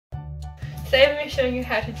Today I'm going to be showing you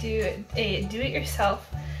how to do a do-it-yourself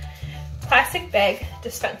plastic bag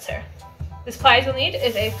dispenser. The supplies you'll need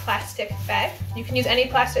is a plastic bag. You can use any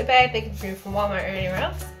plastic bag, they can be from Walmart or anywhere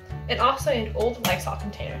else. And also an old Lysol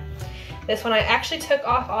container. This one I actually took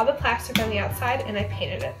off all the plastic on the outside and I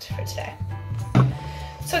painted it for today.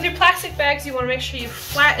 So with your plastic bags, you want to make sure you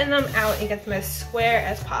flatten them out and get them as square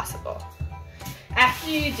as possible. After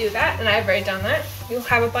you do that, and I've already done that, you'll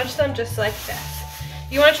have a bunch of them just like this.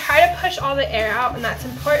 You want to try to push all the air out, and that's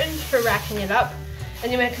important for racking it up.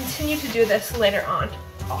 And you want to continue to do this later on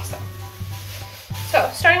also. So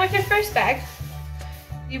starting with your first bag,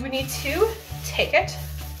 you would need to take it.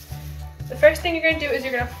 The first thing you're going to do is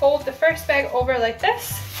you're going to fold the first bag over like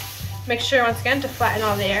this. Make sure once again to flatten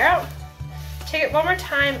all the air out. Take it one more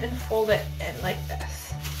time and fold it in like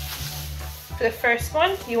this. For the first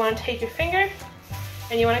one, you want to take your finger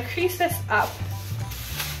and you want to crease this up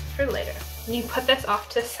for later. And you put this off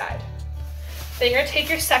to the side. Then you're going to take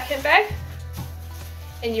your second bag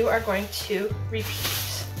and you are going to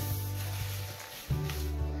repeat.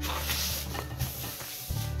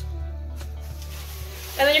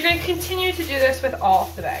 And then you're going to continue to do this with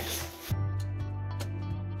all the bags.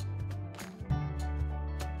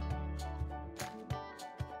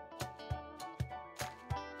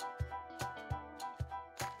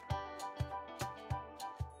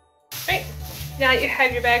 Right, now that you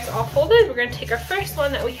have your bags all folded, we're going to take our first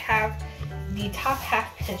one that we have the top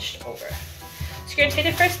half pinched over. So you're going to take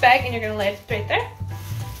the first bag and you're going to lay it right there.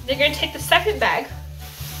 Then you're going to take the second bag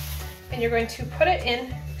and you're going to put it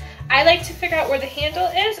in. I like to figure out where the handle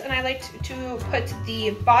is, and I like to put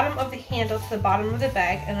the bottom of the handle to the bottom of the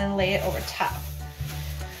bag and then lay it over top.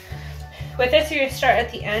 With this, you're going to start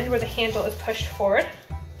at the end where the handle is pushed forward.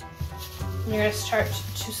 And you're going to start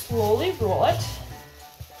to slowly roll it,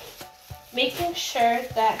 making sure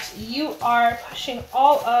that you are pushing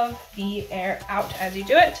all of the air out as you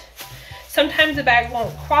do it. Sometimes the bag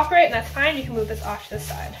won't cooperate, and that's fine. You can move this off to the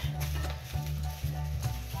side.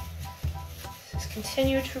 Just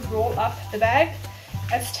continue to roll up the bag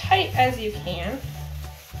as tight as you can.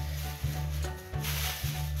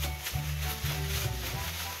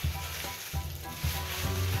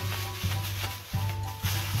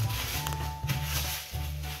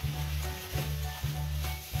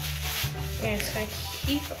 And it's going to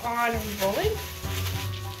keep on rolling.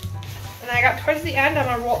 And I got towards the end, I'm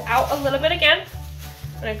going to roll out a little bit again.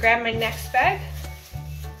 I'm going to grab my next bag.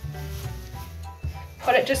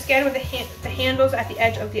 Put it just again with the handles at the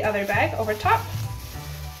edge of the other bag over top.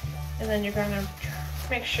 And then you're going to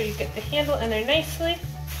make sure you get the handle in there nicely.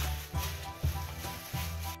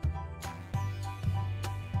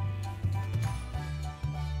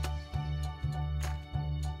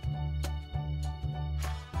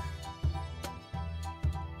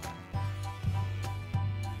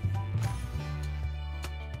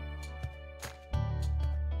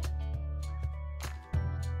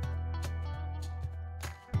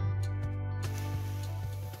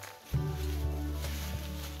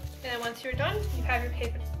 And then once you're done, you have your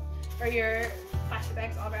paper or your plastic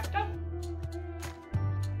bags all wrapped up.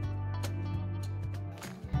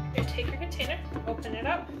 You take your container, open it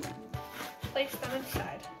up, place them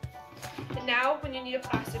inside. And now when you need a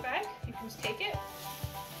plastic bag, you can just take it,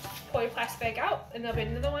 pull your plastic bag out, and there'll be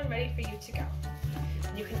another one ready for you to go.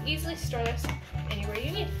 And you can easily store this anywhere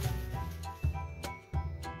you need.